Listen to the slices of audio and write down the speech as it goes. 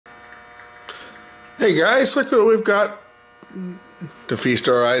Hey guys, look what we've got to feast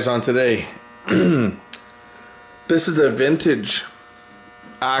our eyes on today. This is a vintage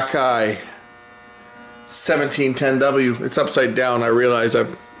Akai 1710w. It's upside down. I realize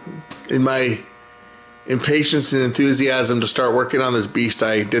in my impatience and enthusiasm to start working on this beast,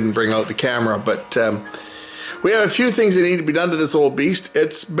 I didn't bring out the camera, but we have a few things that need to be done to this old beast.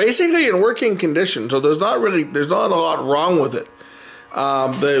 It's basically in working condition, so there's not a lot wrong with it.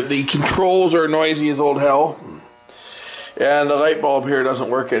 The controls are noisy as old hell, and the light bulb here doesn't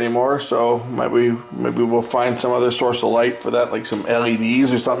work anymore, so maybe we'll find some other source of light for that, like some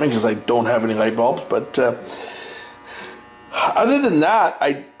LEDs or something, because I don't have any light bulbs. But other than that,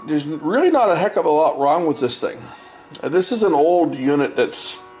 there's really not a heck of a lot wrong with this thing. This is an old unit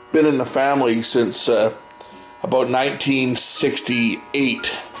that's been in the family since about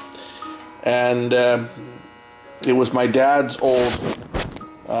 1968, and it was my dad's old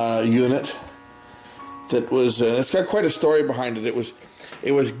unit that was, and it's got quite a story behind it.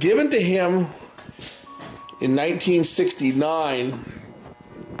 It was given to him in 1969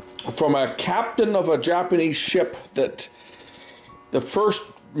 from a captain of a Japanese ship that the first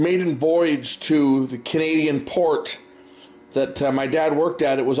maiden voyage to the Canadian port that my dad worked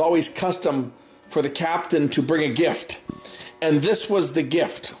at. It was always custom for the captain to bring a gift, and this was the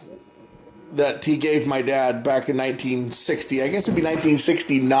gift that he gave my dad back in 1960. I guess it'd be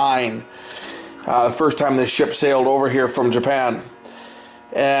 1969. The first time this ship sailed over here from Japan.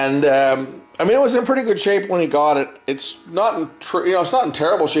 And I mean, it was in pretty good shape when he got it. It's not in it's not in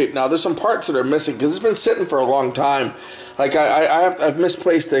terrible shape now. There's some parts that are missing because it's been sitting for a long time. Like I've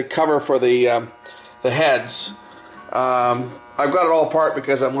misplaced the cover for the heads. I've got it all apart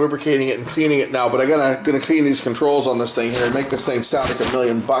because I'm lubricating it and cleaning it now. But I'm gonna clean these controls on this thing here and make this thing sound like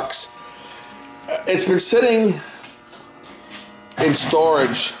 $1,000,000. It's been sitting in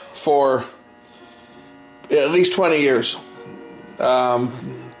storage for at least 20 years. I'll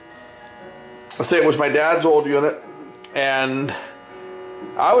say it was my dad's old unit, and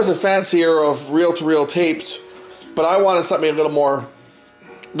I was a fancier of reel-to-reel tapes, but I wanted something a little more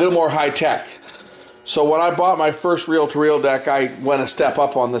high-tech. So when I bought my first reel-to-reel deck, I went a step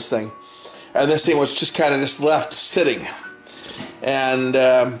up on this thing, and this thing was just kind of left sitting, and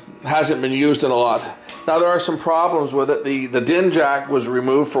hasn't been used in a lot. Now there are some problems with it. The DIN jack was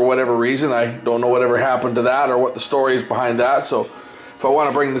removed for whatever reason. I don't know whatever happened to that or what the story is behind that. So if I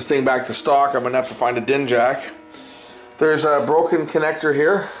want to bring this thing back to stock, I'm going to have to find a DIN jack. There's a broken connector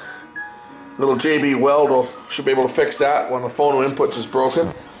here. Little JB Weld should be able to fix that when the phono inputs is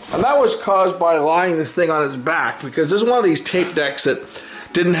broken. And that was caused by lying this thing on its back, because this is one of these tape decks that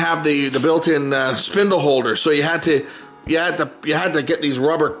didn't have the built-in spindle holder. So you had to get these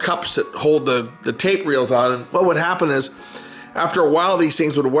rubber cups that hold the tape reels on, and what would happen is after a while these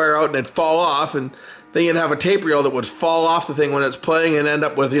things would wear out and they'd fall off, and then you'd have a tape reel that would fall off the thing when it's playing and end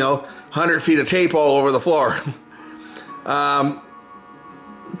up with 100 feet of tape all over the floor. So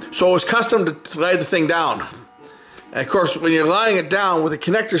it was custom to lay the thing down, and of course when you're lying it down with a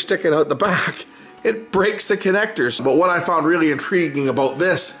connector sticking out the back, it breaks the connectors. But what I found really intriguing about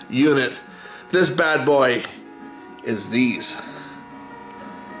this unit, this bad boy, is these.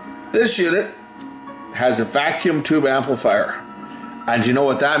 This unit has a vacuum tube amplifier, and you know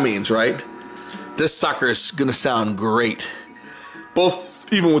what that means, right? This sucker is gonna sound great.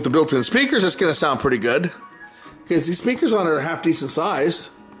 Even with the built-in speakers, it's gonna sound pretty good, because these speakers on it are half decent size,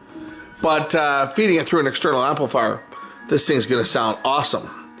 but feeding it through an external amplifier, this thing's gonna sound awesome.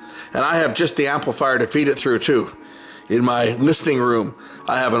 And I have just the amplifier to feed it through too. In my listening room,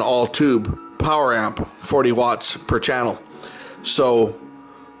 I have an all-tube power amp, 40 watts per channel. So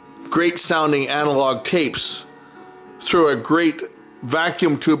great sounding analog tapes through a great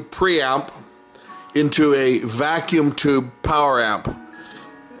vacuum tube preamp into a vacuum tube power amp.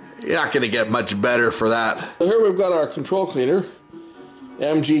 You're not going to get much better for that. So here we've got our control cleaner,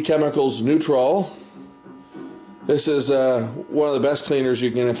 MG Chemicals Neutral. This is one of the best cleaners you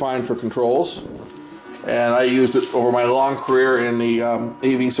can find for controls, and I used it over my long career in the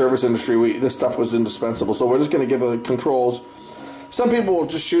AV service industry. This stuff was indispensable. So we're just going to give the controls. Some people will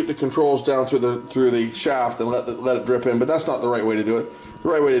just shoot the controls down through the shaft and let it drip in, but that's not the right way to do it. The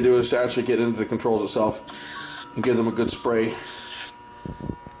right way to do it is to actually get into the controls itself and give them a good spray.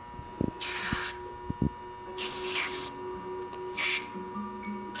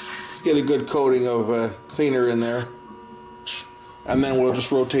 Get a good coating of cleaner in there, and then we'll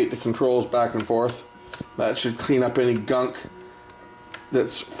just rotate the controls back and forth. That should clean up any gunk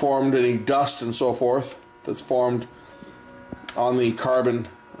that's formed, any dust and so forth that's formed on the carbon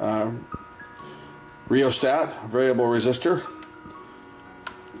rheostat, variable resistor.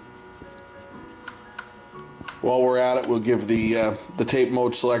 While we're at it, we'll give the tape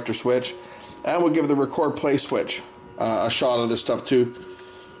mode selector switch, and we'll give the record play switch a shot of this stuff too.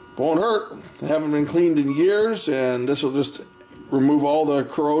 Won't hurt. They haven't been cleaned in years, and this will just remove all the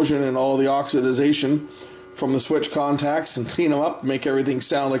corrosion and all the oxidization from the switch contacts and clean them up, make everything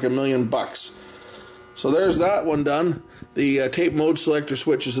sound like $1,000,000. So there's that one done. The tape mode selector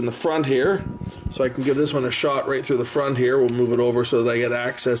switch is in the front here, so I can give this one a shot right through the front here. We'll move it over so that I get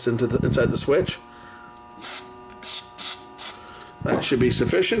access into inside the switch. That should be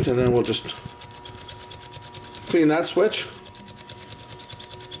sufficient, and then we'll just clean that switch.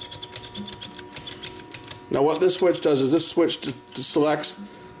 Now what this switch does is this switch selects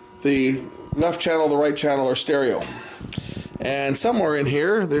the left channel, the right channel, or stereo. And somewhere in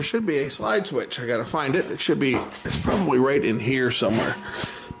here there should be a slide switch. I gotta find it. It's probably right in here somewhere.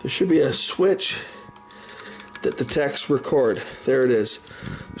 There should be a switch that detects record. There it is.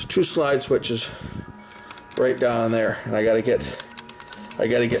 There's 2 slide switches right down there, and I gotta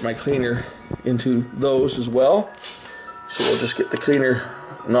get my cleaner into those as well. So we'll just get the cleaner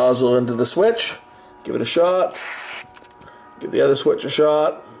nozzle into the switch, give it a shot, give the other switch a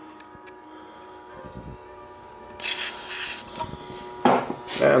shot,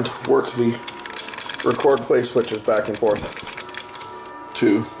 and work the record play switches back and forth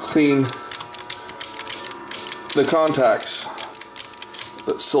to clean the contacts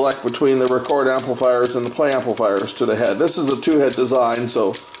that select between the record amplifiers and the play amplifiers to the head. This is a 2-head design,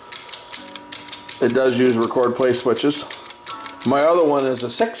 so it does use record play switches. My other one is a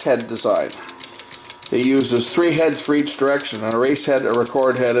 6-head design. It uses 3 heads for each direction, an erase head, a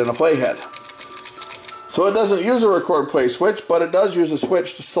record head, and a play head. So it doesn't use a record play switch, but it does use a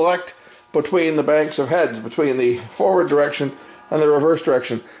switch to select between the banks of heads, between the forward direction and the reverse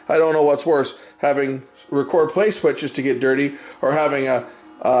direction. I don't know what's worse, having record play switches to get dirty, or having a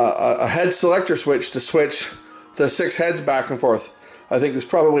head selector switch to switch the 6 heads back and forth. I think there's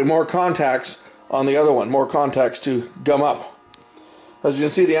probably more contacts on the other one, more contacts to gum up. As you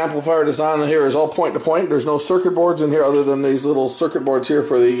can see, the amplifier design here is all point to point. There's no circuit boards in here other than these little circuit boards here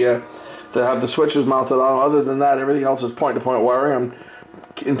for the to have the switches mounted on. Other than that, everything else is point to point wiring. I'm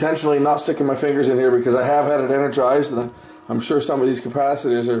intentionally not sticking my fingers in here because I have had it energized, and I'm sure some of these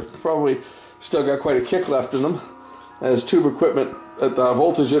capacitors are probably still got quite a kick left in them. As tube equipment, at the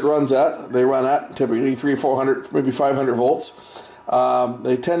voltage it runs at, they run at typically 300, 400, maybe 500 volts.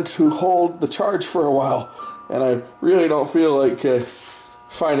 They tend to hold the charge for a while, and I really don't feel like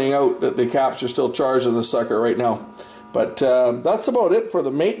finding out that the caps are still charged in the sucker right now. But that's about it for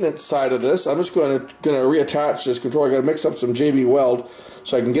the maintenance side of this. I'm just going to reattach this controller. I got to mix up some JB weld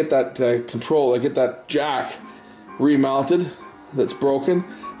so I can get that control. I get that jack remounted that's broken,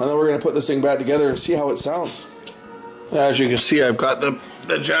 and then we're going to put this thing back together and see how it sounds. As you can see, I've got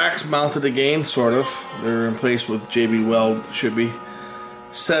the jacks mounted again, sort of. They're in place with JB weld. Should be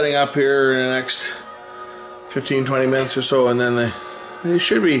setting up here in the next 15-20 minutes or so, and then they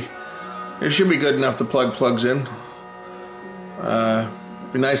should be good enough to plug plugs in.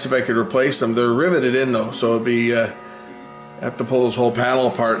 Be nice if I could replace them. They're riveted in though, so it'd be I have to pull this whole panel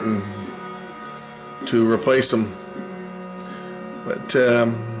apart and to replace them. But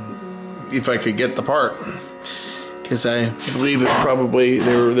if I could get the part, because I believe it probably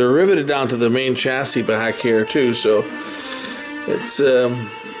they're riveted down to the main chassis back here too, so it's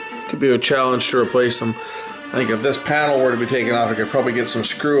could be a challenge to replace them. I think if this panel were to be taken off, I could probably get some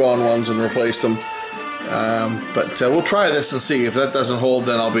screw-on ones and replace them. But we'll try this and see. If that doesn't hold,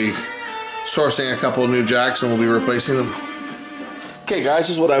 then I'll be sourcing a couple of new jacks and we'll be replacing them. Okay guys,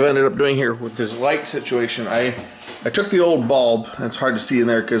 this is what I've ended up doing here with this light situation. I took the old bulb, and it's hard to see in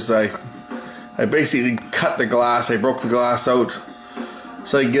there because I basically cut the glass. I broke the glass out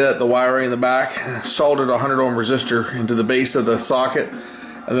so I could get at the wiring in the back, soldered a 100 ohm resistor into the base of the socket,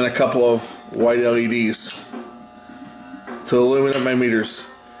 and then a couple of white LEDs to illuminate my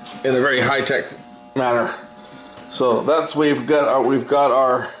meters in a very high-tech manner. So that's we've got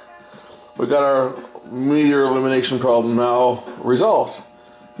our meter illumination problem now resolved.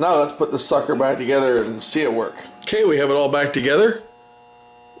 Now let's put this sucker back together and see it work. Okay, we have it all back together,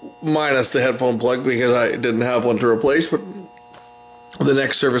 minus the headphone plug because I didn't have one to replace, but the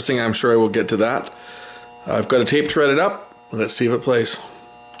next servicing I'm sure I will get to that. I've got a tape threaded up. Let's see if it plays.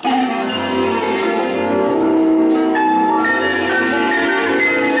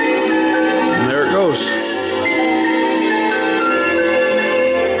 And there it goes.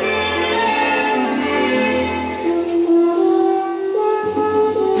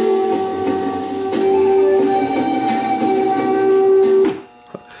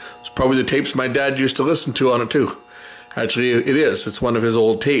 It's probably the tapes my dad used to listen to on it too. Actually, it is. It's one of his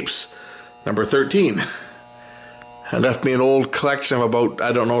old tapes, number 13. and left me an old collection of about,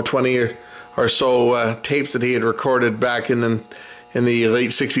 I don't know, 20 or so tapes that he had recorded back in the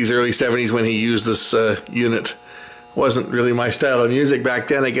late 60s, early 70s when he used this unit. Wasn't really my style of music back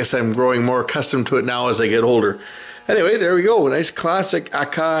then. I guess I'm growing more accustomed to it now as I get older. Anyway, there we go. Nice classic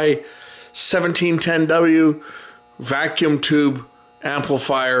Akai 1710w vacuum tube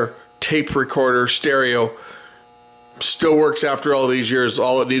amplifier, tape recorder, stereo. Still works after all these years.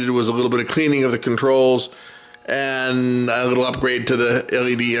 All it needed was a little bit of cleaning of the controls and a little upgrade to the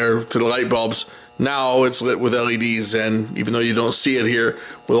LED or to the light bulbs. Now it's lit with LEDs, and even though you don't see it here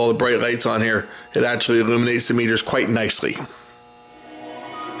with all the bright lights on here, it actually illuminates the meters quite nicely.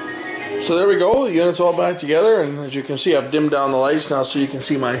 So there we go, the unit's all back together, and as you can see, I've dimmed down the lights now so you can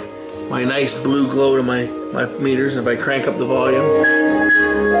see my nice blue glow to my meters. If I crank up the volume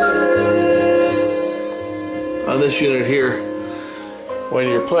on this unit here, when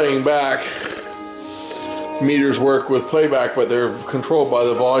you're playing back, meters work with playback, but they're controlled by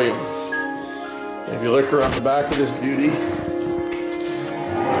the volume. If you look around the back of this beauty, you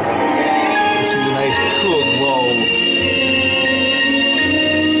see the nice cool glow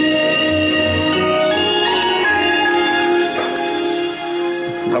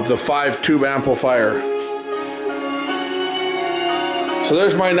of the 5-tube amplifier. So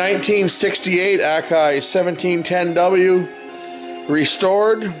there's my 1968 Akai 1710w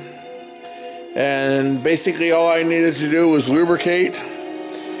restored, and basically all I needed to do was lubricate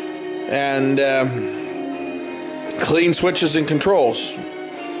and clean switches and controls.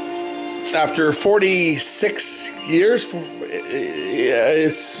 After 46 years,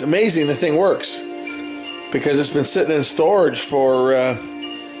 it's amazing the thing works, because it's been sitting in storage for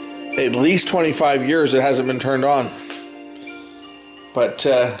at least 25 years. It hasn't been turned on. But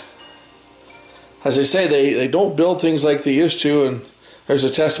as I say, they don't build things like they used to, and there's a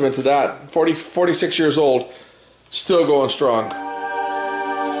testament to that. 46 years old, still going strong.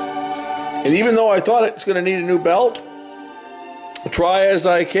 And even though I thought it's going to need a new belt, try as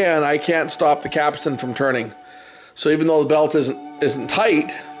I can't stop the capstan from turning. So even though the belt isn't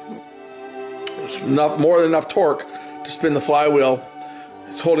tight, there's more than enough torque to spin the flywheel.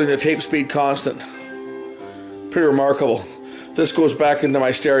 It's holding the tape speed constant. Pretty remarkable. This goes back into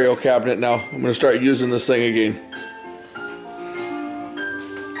my stereo cabinet now. I'm going to start using this thing again.